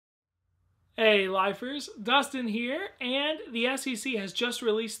Hey Lifers, Dustin here, and the SEC has just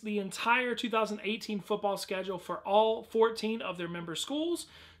released the entire 2018 football schedule for all 14 of their member schools.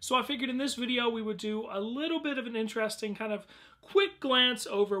 So I figured in this video we would do a little bit of an interesting kind of quick glance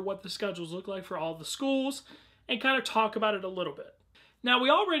over what the schedules look like for all the schools and kind of talk about it a little bit. Now, we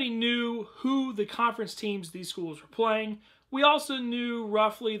already knew who the conference teams these schools were playing. We also knew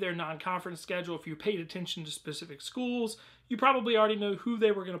roughly their non-conference schedule. If you paid attention to specific schools, you probably already know who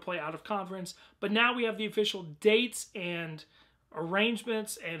they were going to play out of conference. But now we have the official dates and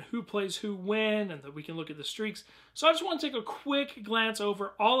arrangements and who plays who when, and that we can look at the streaks. So I just want to take a quick glance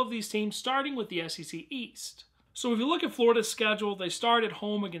over all of these teams, starting with the SEC East. So if you look at Florida's schedule, they start at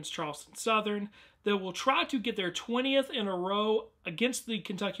home against Charleston Southern. They will try to get their 20th in a row against the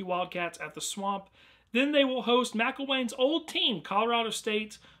Kentucky Wildcats at the Swamp. Then they will host McElwain's old team, Colorado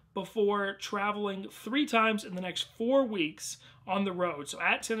State, before traveling 3 times in the next 4 weeks on the road. So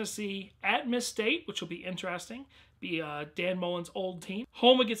at Tennessee, at Miss State, which will be interesting, be Dan Mullen's old team,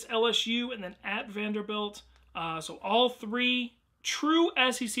 home against LSU, and then at Vanderbilt. So all 3 true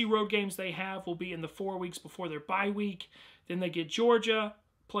SEC road games they have will be in the 4 weeks before their bye week. Then they get Georgia,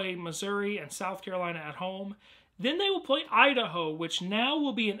 play Missouri and South Carolina at home. Then they will play Idaho, which now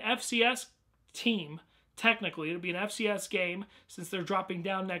will be an FCS team. Technically, it'll be an FCS game since they're dropping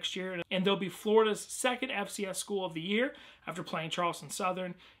down next year, and they'll be Florida's second FCS school of the year after playing Charleston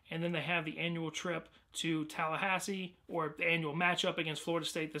Southern. And then they have the annual trip to Tallahassee, or the annual matchup against Florida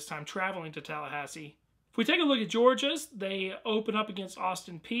State, this time traveling to Tallahassee. If we take a look at Georgia's, they open up against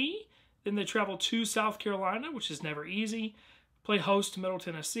Austin Peay. Then they travel to South Carolina, which is never easy. Play host to Middle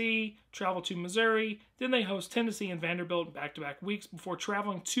Tennessee, travel to Missouri. Then they host Tennessee and Vanderbilt in back-to-back weeks before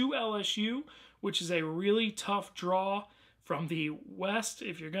traveling to LSU, which is a really tough draw from the West.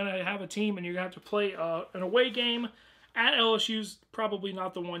 If you're going to have a team and you're going to have to play an away game at LSU's probably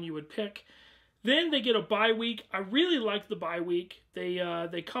not the one you would pick. Then they get a bye week. I really like the bye week.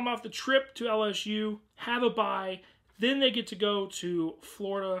 They come off the trip to LSU, have a bye. Then they get to go to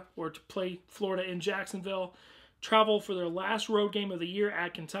Florida, or to play Florida in Jacksonville, travel for their last road game of the year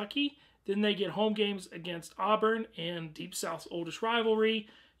at Kentucky. Then they get home games against Auburn and Deep South's oldest rivalry,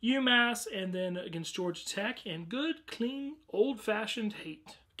 UMass, and then against Georgia Tech, and good, clean, old-fashioned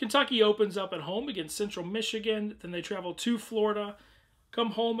hate. Kentucky opens up at home against Central Michigan. Then they travel to Florida,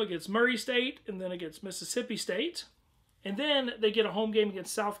 come home against Murray State, and then against Mississippi State. And then they get a home game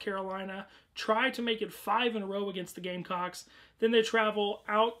against South Carolina, try to make it 5 in a row against the Gamecocks. Then they travel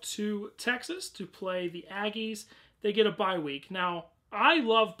out to Texas to play the Aggies. They get a bye week. Now, I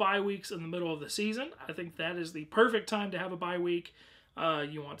love bye weeks in the middle of the season. I think that is the perfect time to have a bye week.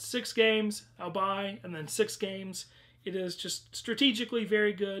 You want 6 games, a bye, and then 6 games. It is just strategically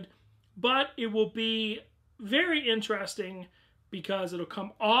very good, but it will be very interesting because it'll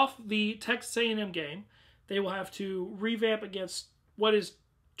come off the Texas A&M game. They will have to revamp against what is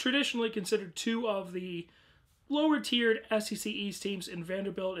traditionally considered 2 of the lower-tiered SEC East teams in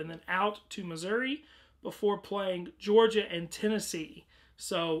Vanderbilt, and then out to Missouri before playing Georgia and Tennessee.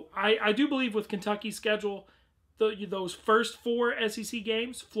 So I do believe with Kentucky's schedule, those first 4 SEC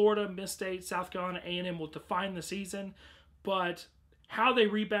games, Florida, Miss State, South Carolina, A&M, will define the season. But how they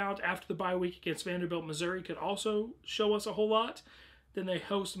rebound after the bye week against Vanderbilt, Missouri could also show us a whole lot. Then they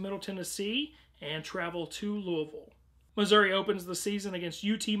host Middle Tennessee and travel to Louisville. Missouri opens the season against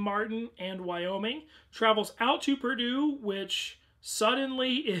UT Martin and Wyoming, travels out to Purdue, which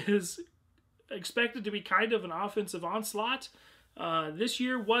suddenly is expected to be kind of an offensive onslaught. This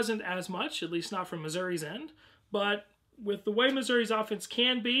year wasn't as much, at least not from Missouri's end. But with the way Missouri's offense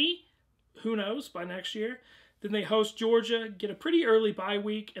can be, who knows, by next year. Then they host Georgia, get a pretty early bye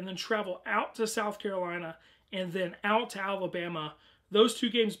week, and then travel out to South Carolina and then out to Alabama. Those 2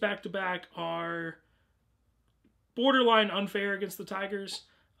 games back-to-back are borderline unfair against the Tigers.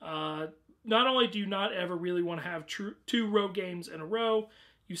 Not only do you not ever really want to have 2 road games in a row,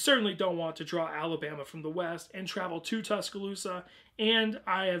 you certainly don't want to draw Alabama from the West and travel to Tuscaloosa. And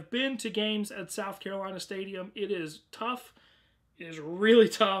I have been to games at South Carolina Stadium. It is tough. It is really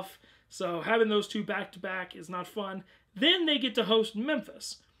tough. So having those 2 back-to-back is not fun. Then they get to host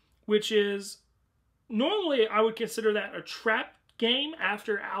Memphis, which is normally I would consider that a trap game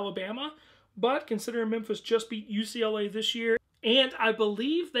after Alabama. But considering Memphis just beat UCLA this year, and I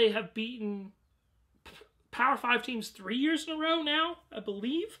believe they have beaten Power 5 teams 3 years in a row now, I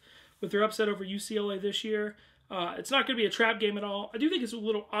believe, with their upset over UCLA this year. It's not going to be a trap game at all. I do think it's a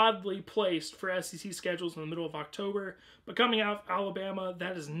little oddly placed for SEC schedules in the middle of October, but coming out of Alabama,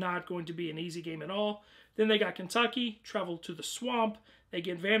 that is not going to be an easy game at all. Then they got Kentucky, travel to the Swamp. They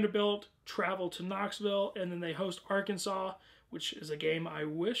get Vanderbilt, travel to Knoxville, and then they host Arkansas, which is a game I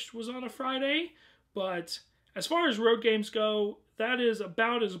wished was on a Friday. But as far as road games go, that is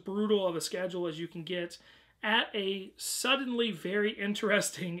about as brutal of a schedule as you can get at a suddenly very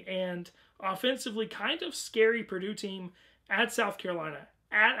interesting and offensively kind of scary Purdue team at South Carolina,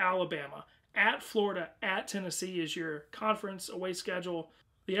 at Alabama, at Florida, at Tennessee is your conference away schedule.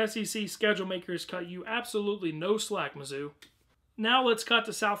 The SEC schedule makers cut you absolutely no slack, Mizzou. Now let's cut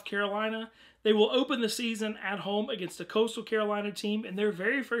to South Carolina. They will open the season at home against a Coastal Carolina team in their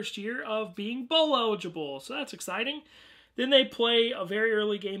very first year of being bowl eligible, so that's exciting. Then they play a very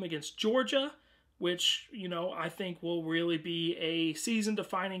early game against Georgia, which, I think will really be a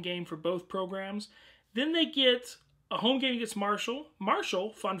season-defining game for both programs. Then they get a home game against Marshall.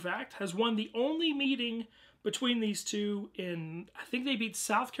 Marshall, fun fact, has won the only meeting between these two I think they beat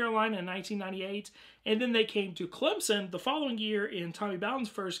South Carolina in 1998, and then they came to Clemson the following year in Tommy Bowden's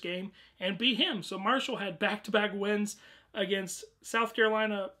first game and beat him. So Marshall had back-to-back wins against South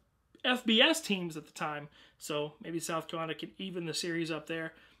Carolina FBS teams at the time, so maybe South Carolina can even the series up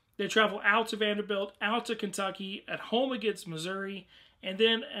there. They travel out to Vanderbilt, out to Kentucky, at home against Missouri, and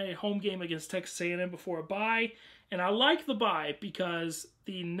then a home game against Texas A&M before a bye. And I like the bye because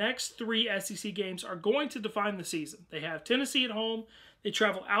the next 3 SEC games are going to define the season. They have Tennessee at home. They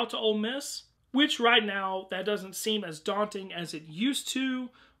travel out to Ole Miss, which right now that doesn't seem as daunting as it used to.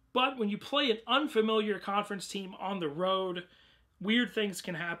 But when you play an unfamiliar conference team on the road, weird things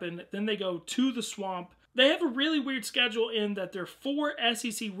can happen. Then they go to the Swamp. They have a really weird schedule in that their 4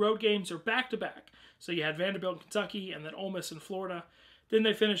 SEC road games are back-to-back. So you had Vanderbilt, Kentucky, and then Ole Miss in Florida. Then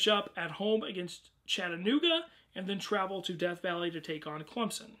they finish up at home against Chattanooga, and then travel to Death Valley to take on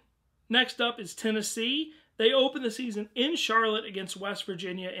Clemson. Next up is Tennessee. They open the season in Charlotte against West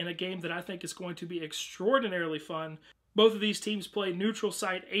Virginia in a game that I think is going to be extraordinarily fun. Both of these teams play neutral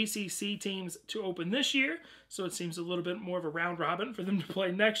site ACC teams to open this year, so it seems a little bit more of a round robin for them to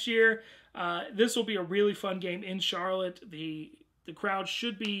play next year. This will be a really fun game in Charlotte. The crowd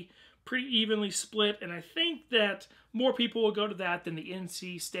should be pretty evenly split, and I think that more people will go to that than the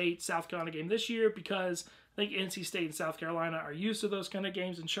NC State-South Carolina game this year because I think NC State and South Carolina are used to those kind of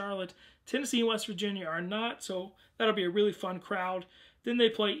games in Charlotte. Tennessee and West Virginia are not, so that'll be a really fun crowd. Then they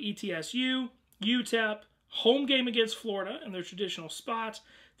play ETSU, UTEP, home game against Florida in their traditional spot.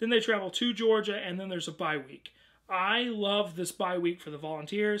 Then they travel to Georgia, and then there's a bye week. I love this bye week for the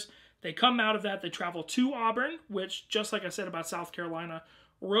Volunteers. They come out of that, they travel to Auburn, which, just like I said about South Carolina,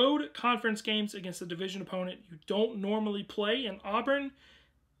 road conference games against a division opponent you don't normally play in Auburn,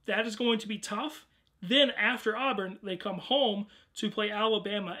 that is going to be tough. Then after Auburn, they come home to play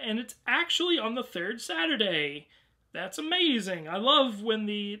Alabama, and it's actually on the 3rd Saturday. That's amazing. I love when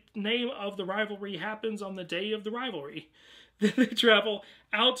the name of the rivalry happens on the day of the rivalry. Then they travel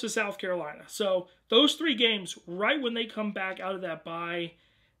out to South Carolina. So those 3 games, right when they come back out of that bye,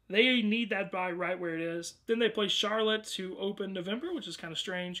 they need that bye right where it is. Then they play Charlotte to open November, which is kind of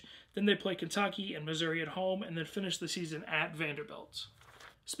strange. Then they play Kentucky and Missouri at home, and then finish the season at Vanderbilt.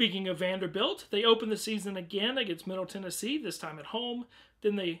 Speaking of Vanderbilt, they open the season again against Middle Tennessee, this time at home.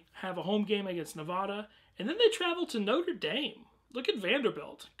 Then they have a home game against Nevada. And then they travel to Notre Dame. Look at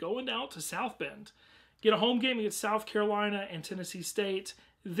Vanderbilt going out to South Bend. Get a home game against South Carolina and Tennessee State.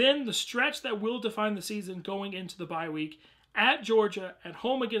 Then the stretch that will define the season going into the bye week at Georgia, at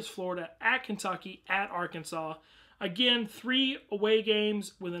home against Florida, at Kentucky, at Arkansas. Again, 3 away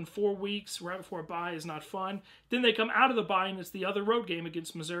games within 4 weeks right before a bye is not fun. Then they come out of the bye and it's the other road game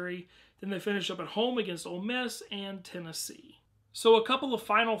against Missouri. Then they finish up at home against Ole Miss and Tennessee. So a couple of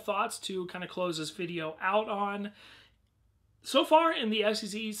final thoughts to kind of close this video out on. So far in the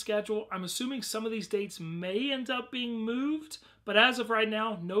SEC schedule, I'm assuming some of these dates may end up being moved, but as of right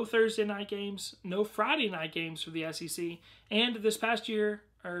now, no Thursday night games, no Friday night games for the SEC. And this past year,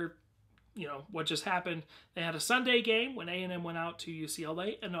 what just happened, they had a Sunday game when A&M went out to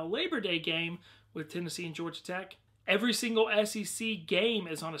UCLA, and a Labor Day game with Tennessee and Georgia Tech. Every single SEC game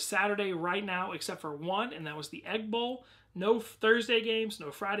is on a Saturday right now except for one, and that was the Egg Bowl. No Thursday games,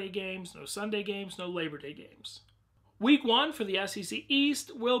 no Friday games, no Sunday games, no Labor Day games. Week 1 for the SEC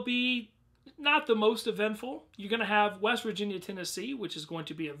East will be not the most eventful. You're going to have West Virginia, Tennessee, which is going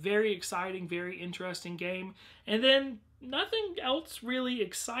to be a very exciting, very interesting game. And then nothing else really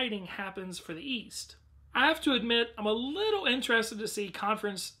exciting happens for the East. I have to admit, I'm a little interested to see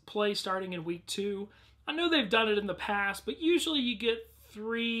conference play starting in week 2. I know they've done it in the past, but usually you get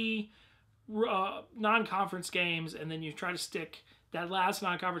 3 non-conference games, and then you try to stick that last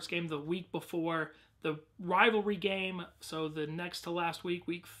non-conference game the week before the rivalry game, so the next to last week,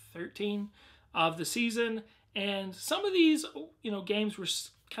 week 13 of the season. And some of these, games were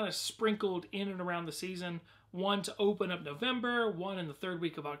kind of sprinkled in and around the season. one to open up November, one in the third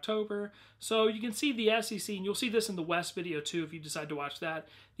week of October. So you can see the SEC, and you'll see this in the West video too if you decide to watch that.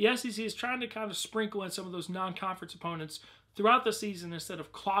 The SEC is trying to kind of sprinkle in some of those non-conference opponents throughout the season instead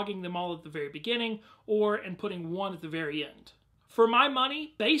of clogging them all at the very beginning and putting one at the very end. For my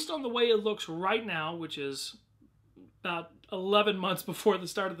money, based on the way it looks right now, which is about 11 months before the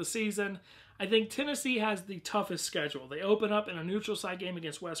start of the season, I think Tennessee has the toughest schedule. They open up in a neutral site game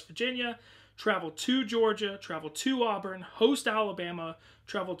against West Virginia, travel to Georgia, travel to Auburn, host Alabama,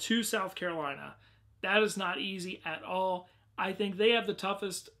 travel to South Carolina. That is not easy at all. I think they have the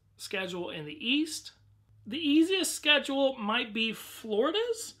toughest schedule in the East. The easiest schedule might be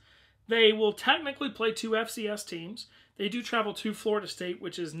Florida's. They will technically play 2 FCS teams. They do travel to Florida State,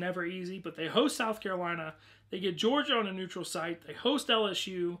 which is never easy, but they host South Carolina. They get Georgia on a neutral site. They host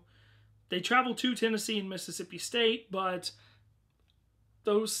LSU. They travel to Tennessee and Mississippi State, but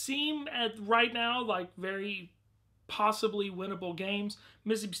those seem right now like very possibly winnable games.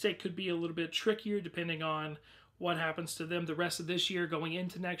 Mississippi State could be a little bit trickier depending on what happens to them the rest of this year going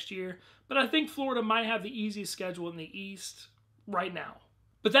into next year. But I think Florida might have the easiest schedule in the East right now.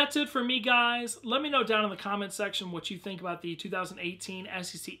 But that's it for me, guys. Let me know down in the comment section what you think about the 2018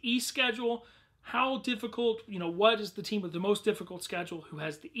 SEC East schedule. How difficult, what is the team with the most difficult schedule, who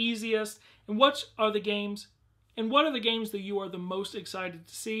has the easiest, and what are the games that you are the most excited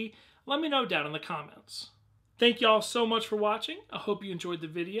to see? Let me know down in the comments. Thank you all so much for watching. I hope you enjoyed the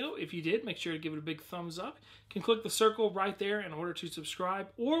video. If you did, make sure to give it a big thumbs up. You can click the circle right there in order to subscribe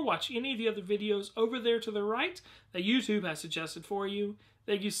or watch any of the other videos over there to the right that YouTube has suggested for you.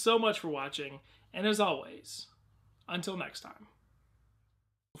 Thank you so much for watching, and as always, until next time.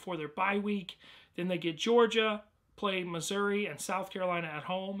 Before their bye week, then they get Georgia, play Missouri and South Carolina at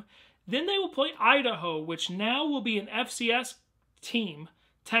home. Then they will play Idaho, which now will be an FCS team.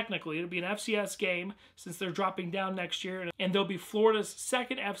 Technically, it'll be an FCS game since they're dropping down next year, and they'll be Florida's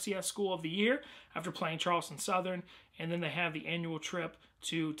second FCS school of the year after playing Charleston Southern. And then they have the annual trip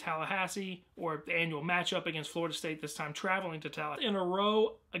to Tallahassee, or the annual matchup against Florida State, this time traveling to Tallahassee in a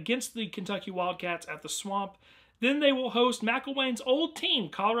row against the Kentucky Wildcats at the Swamp. Then they will host McElwain's old team,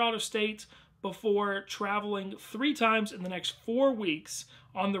 Colorado State, before traveling 3 times in the next 4 weeks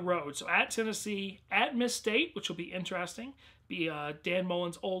on the road. So at Tennessee, at Miss State, which will be interesting, be Dan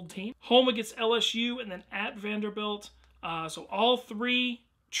Mullen's old team, home against LSU, and then at Vanderbilt. So all 3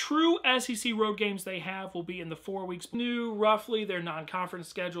 true SEC road games they have will be in the 4 weeks. New, roughly, their non-conference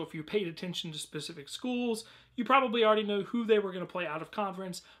schedule. If you paid attention to specific schools, you probably already know who they were going to play out of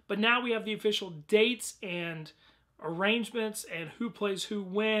conference. But now we have the official dates and arrangements and who plays who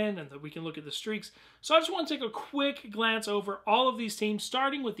when, and that we can look at the streaks. So I just want to take a quick glance over all of these teams,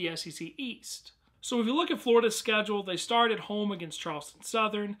 starting with the SEC East. So if you look at Florida's schedule, they start at home against Charleston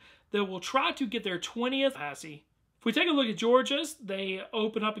Southern. They will try to get their 20th Tallahassee. If we take a look at Georgia's, they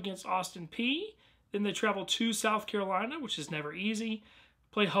open up against Austin Peay. Then they travel to South Carolina, which is never easy.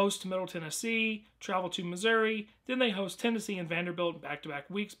 Play host to Middle Tennessee, travel to Missouri. Then they host Tennessee and Vanderbilt in back-to-back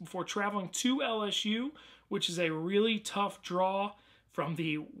weeks before traveling to LSU, which is a really tough draw from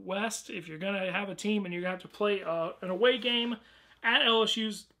the West. If you're going to have a team and you're going to have to play an away game at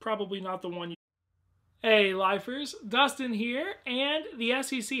LSU's probably not the one. Hey Lifers, Dustin here, and the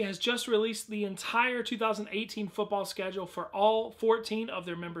SEC has just released the entire 2018 football schedule for all 14 of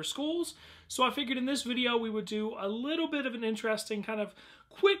their member schools. So I figured in this video we would do a little bit of an interesting kind of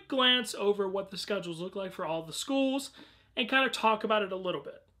quick glance over what the schedules look like for all the schools and kind of talk about it a little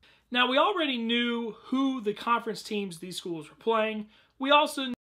bit. Now, we already knew who the conference teams these schools were playing. We also